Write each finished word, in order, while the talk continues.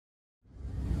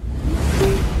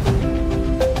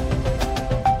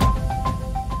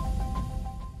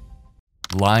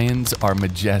Lions are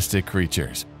majestic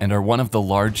creatures and are one of the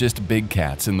largest big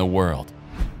cats in the world.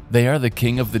 They are the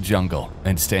king of the jungle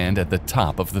and stand at the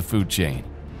top of the food chain.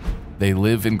 They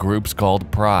live in groups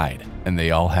called pride, and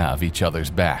they all have each other's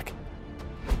back.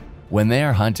 When they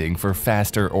are hunting for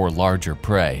faster or larger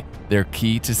prey, their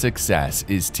key to success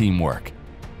is teamwork.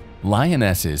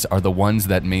 Lionesses are the ones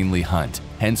that mainly hunt,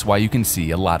 hence why you can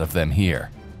see a lot of them here.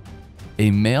 A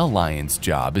male lion's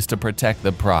job is to protect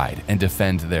the pride and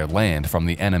defend their land from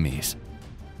the enemies.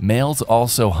 Males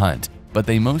also hunt, but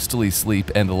they mostly sleep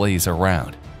and laze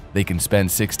around. They can spend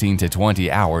 16 to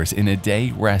 20 hours in a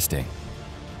day resting.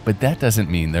 But that doesn't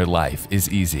mean their life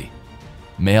is easy.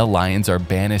 Male lions are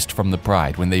banished from the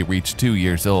pride when they reach 2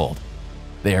 years old.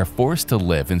 They are forced to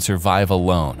live and survive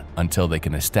alone until they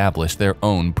can establish their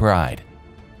own pride.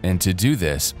 And to do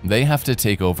this, they have to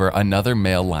take over another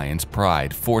male lion's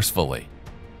pride forcefully.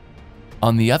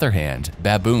 On the other hand,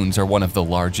 baboons are one of the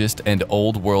largest and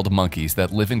old-world monkeys that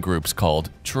live in groups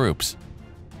called troops.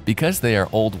 Because they are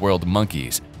old-world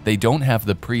monkeys, they don't have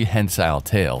the prehensile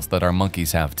tails that our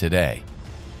monkeys have today.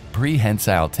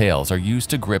 Prehensile tails are used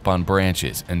to grip on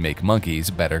branches and make monkeys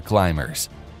better climbers.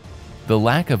 The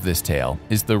lack of this tail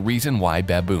is the reason why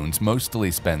baboons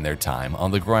mostly spend their time on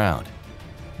the ground.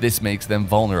 This makes them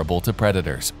vulnerable to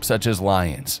predators, such as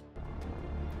lions.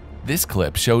 This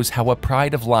clip shows how a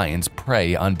pride of lions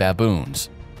prey on baboons.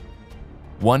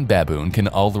 One baboon can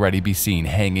already be seen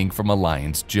hanging from a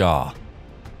lion's jaw.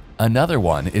 Another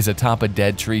one is atop a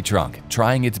dead tree trunk,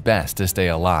 trying its best to stay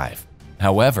alive.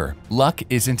 However, luck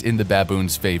isn't in the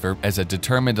baboon's favor as a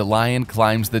determined lion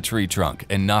climbs the tree trunk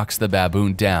and knocks the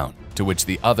baboon down, to which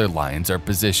the other lions are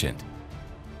positioned.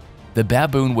 The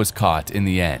baboon was caught in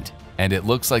the end, and it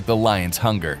looks like the lion's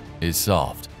hunger is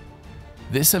solved.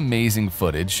 This amazing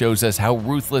footage shows us how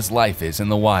ruthless life is in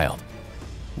the wild.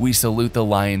 We salute the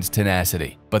lion's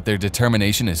tenacity, but their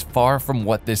determination is far from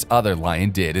what this other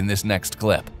lion did in this next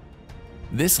clip.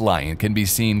 This lion can be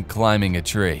seen climbing a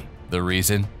tree. The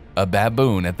reason? A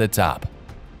baboon at the top.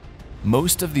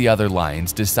 Most of the other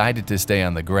lions decided to stay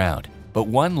on the ground, but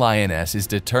one lioness is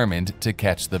determined to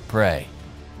catch the prey.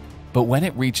 But when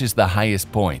it reaches the highest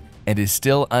point and is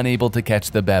still unable to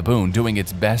catch the baboon doing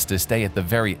its best to stay at the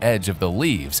very edge of the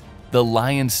leaves, the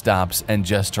lion stops and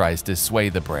just tries to sway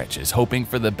the branches, hoping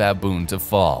for the baboon to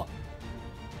fall.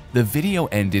 The video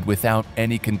ended without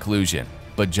any conclusion,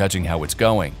 but judging how it's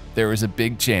going, there is a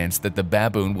big chance that the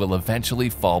baboon will eventually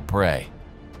fall prey.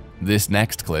 This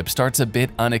next clip starts a bit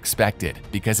unexpected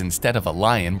because instead of a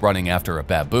lion running after a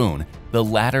baboon, the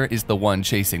latter is the one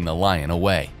chasing the lion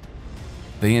away.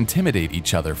 They intimidate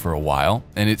each other for a while,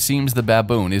 and it seems the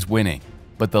baboon is winning,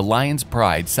 but the lion's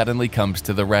pride suddenly comes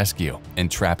to the rescue and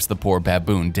traps the poor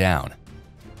baboon down.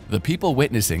 The people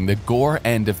witnessing the gore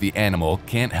end of the animal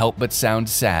can't help but sound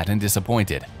sad and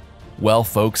disappointed. Well,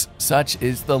 folks, such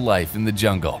is the life in the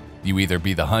jungle. You either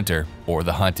be the hunter or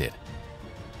the hunted.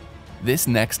 This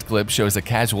next clip shows a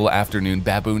casual afternoon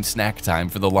baboon snack time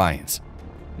for the lions.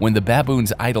 When the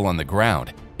baboons idle on the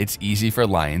ground, it's easy for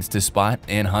lions to spot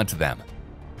and hunt them.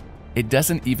 It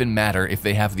doesn't even matter if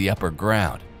they have the upper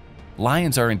ground.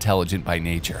 Lions are intelligent by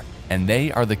nature, and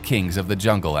they are the kings of the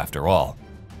jungle after all.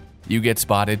 You get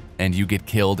spotted and you get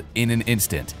killed in an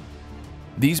instant.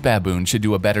 These baboons should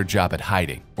do a better job at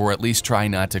hiding, or at least try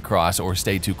not to cross or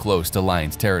stay too close to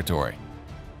lions' territory.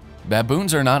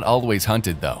 Baboons are not always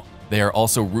hunted though. They are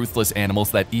also ruthless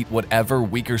animals that eat whatever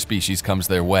weaker species comes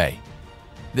their way.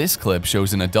 This clip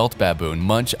shows an adult baboon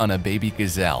munch on a baby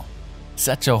gazelle.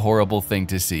 Such a horrible thing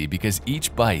to see because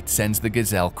each bite sends the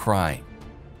gazelle crying.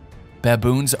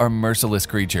 Baboons are merciless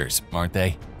creatures, aren't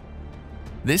they?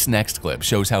 This next clip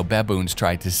shows how baboons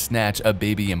try to snatch a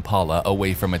baby impala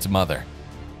away from its mother.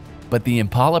 But the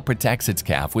impala protects its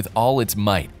calf with all its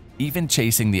might, even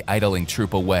chasing the idling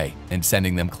troop away and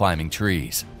sending them climbing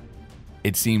trees.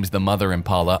 It seems the mother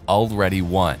impala already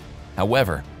won.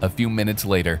 However, a few minutes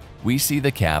later, we see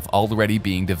the calf already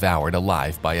being devoured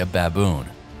alive by a baboon.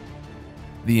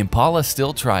 The impala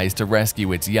still tries to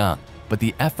rescue its young, but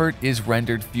the effort is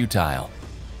rendered futile.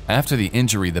 After the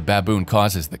injury the baboon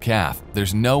causes the calf,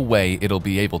 there's no way it'll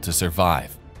be able to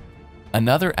survive.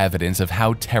 Another evidence of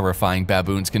how terrifying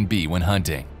baboons can be when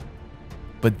hunting.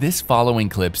 But this following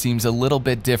clip seems a little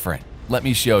bit different. Let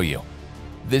me show you.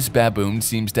 This baboon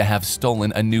seems to have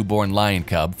stolen a newborn lion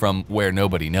cub from where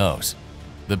nobody knows.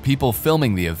 The people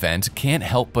filming the event can't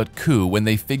help but coo when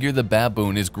they figure the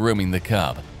baboon is grooming the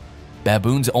cub.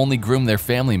 Baboons only groom their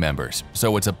family members,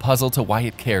 so it's a puzzle to why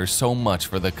it cares so much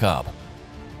for the cub.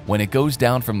 When it goes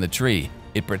down from the tree,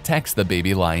 it protects the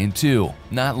baby lion too,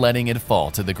 not letting it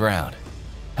fall to the ground.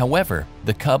 However,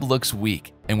 the cub looks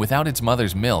weak, and without its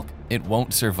mother's milk, it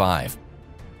won't survive.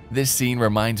 This scene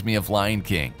reminds me of Lion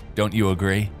King, don't you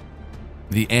agree?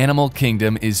 The animal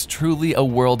kingdom is truly a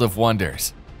world of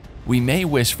wonders. We may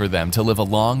wish for them to live a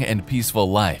long and peaceful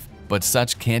life, but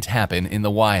such can't happen in the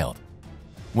wild.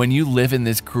 When you live in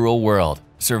this cruel world,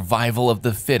 survival of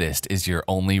the fittest is your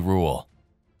only rule.